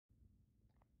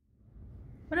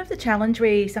One of the challenge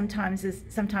we sometimes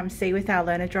see with our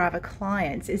learner driver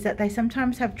clients is that they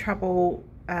sometimes have trouble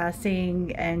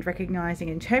seeing and recognizing,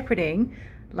 interpreting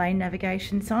lane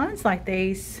navigation signs like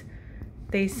these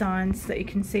signs that you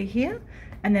can see here,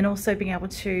 and then also being able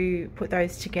to put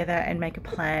those together and make a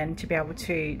plan to be able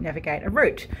to navigate a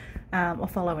route or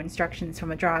follow instructions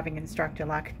from a driving instructor,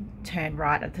 like turn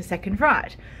right at the second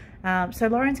right. So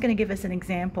Lauren's going to give us an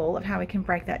example of how we can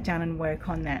break that down and work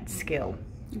on that skill.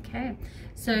 Okay,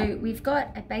 so we've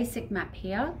got a basic map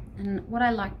here, and what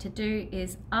I like to do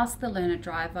is ask the learner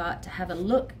driver to have a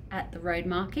look at the road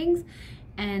markings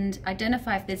and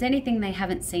identify if there's anything they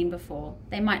haven't seen before.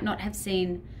 They might not have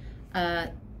seen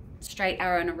a straight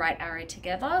arrow and a right arrow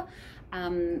together,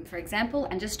 for example,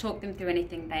 and just talk them through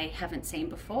anything they haven't seen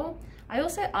before. I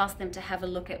also ask them to have a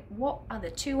look at what are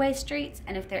the two-way streets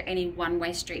and if there are any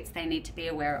one-way streets they need to be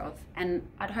aware of. And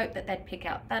I'd hope that they'd pick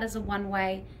out that as a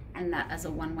one-way and that as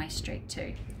a one-way street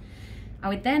too. I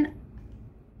would then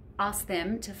ask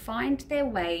them to find their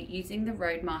way using the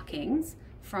road markings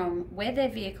from where their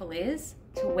vehicle is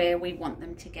to where we want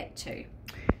them to get to.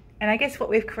 And I guess what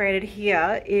we've created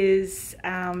here is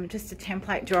just a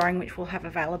template drawing which we'll have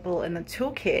available in the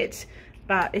toolkit,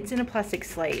 but it's in a plastic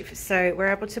sleeve. So we're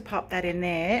able to pop that in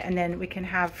there, and then we can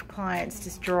have clients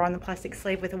just draw on the plastic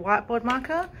sleeve with a whiteboard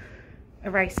marker,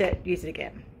 erase it, use it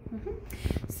again.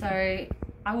 So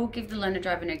I will give the learner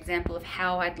driver an example of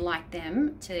how I'd like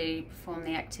them to perform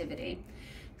the activity.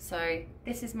 So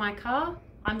this is my car.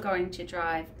 I'm going to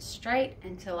drive straight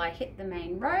until I hit the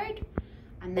main road.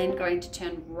 I'm then going to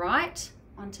turn right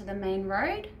onto the main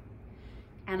road,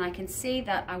 and I can see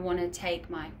that I want to take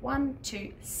my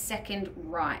second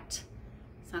right.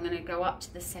 So I'm going to go up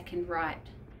to the second right.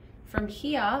 From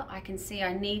here, I can see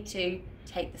I need to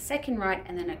take the second right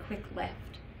and then a quick left.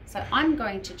 So I'm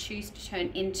going to choose to turn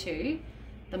into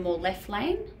the more left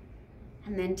lane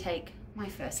and then take my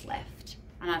first left,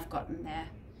 and I've gotten there.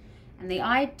 And the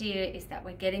idea is that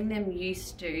we're getting them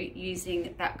used to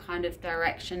using that kind of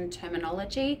direction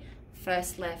terminology,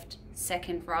 first left,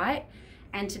 second right,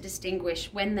 and to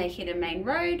distinguish when they hit a main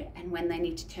road and when they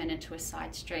need to turn into a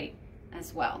side street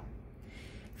as well.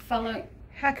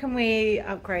 How can we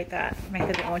upgrade that, make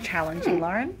it a bit more challenging,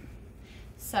 Lauren?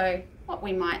 So what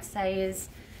we might say is,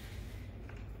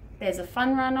 there's a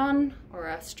fun run on or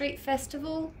a street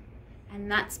festival,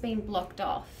 and that's been blocked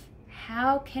off.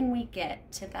 How can we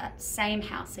get to that same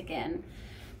house again?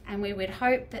 And we would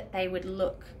hope that they would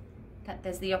look that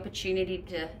there's the opportunity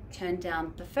to turn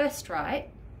down the first right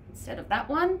instead of that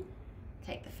one,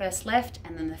 take the first left,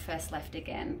 and then the first left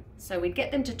again. So we'd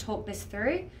get them to talk this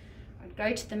through. I'd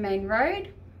go to the main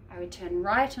road, I would turn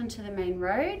right onto the main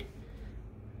road,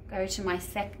 go to my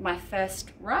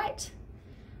first right.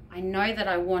 I know that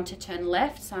I want to turn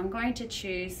left, so I'm going to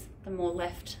choose the more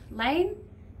left lane,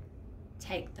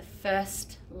 take the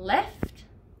first left,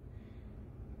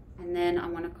 and then I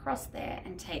want to cross there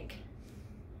and take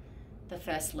the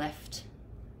first left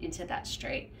into that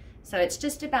street. So it's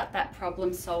just about that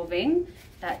problem solving,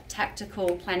 that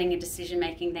tactical planning and decision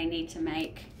making they need to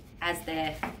make as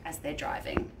they're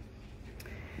driving.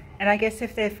 And I guess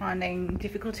if they're finding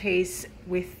difficulties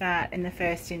with that in the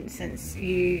first instance,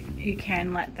 you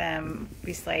can let them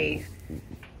obviously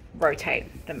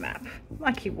rotate the map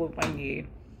like you would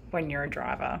when you're a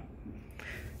driver.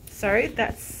 So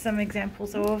that's some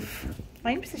examples of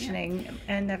lane positioning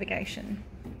and navigation.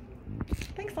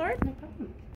 Thanks, Lauren. No problem.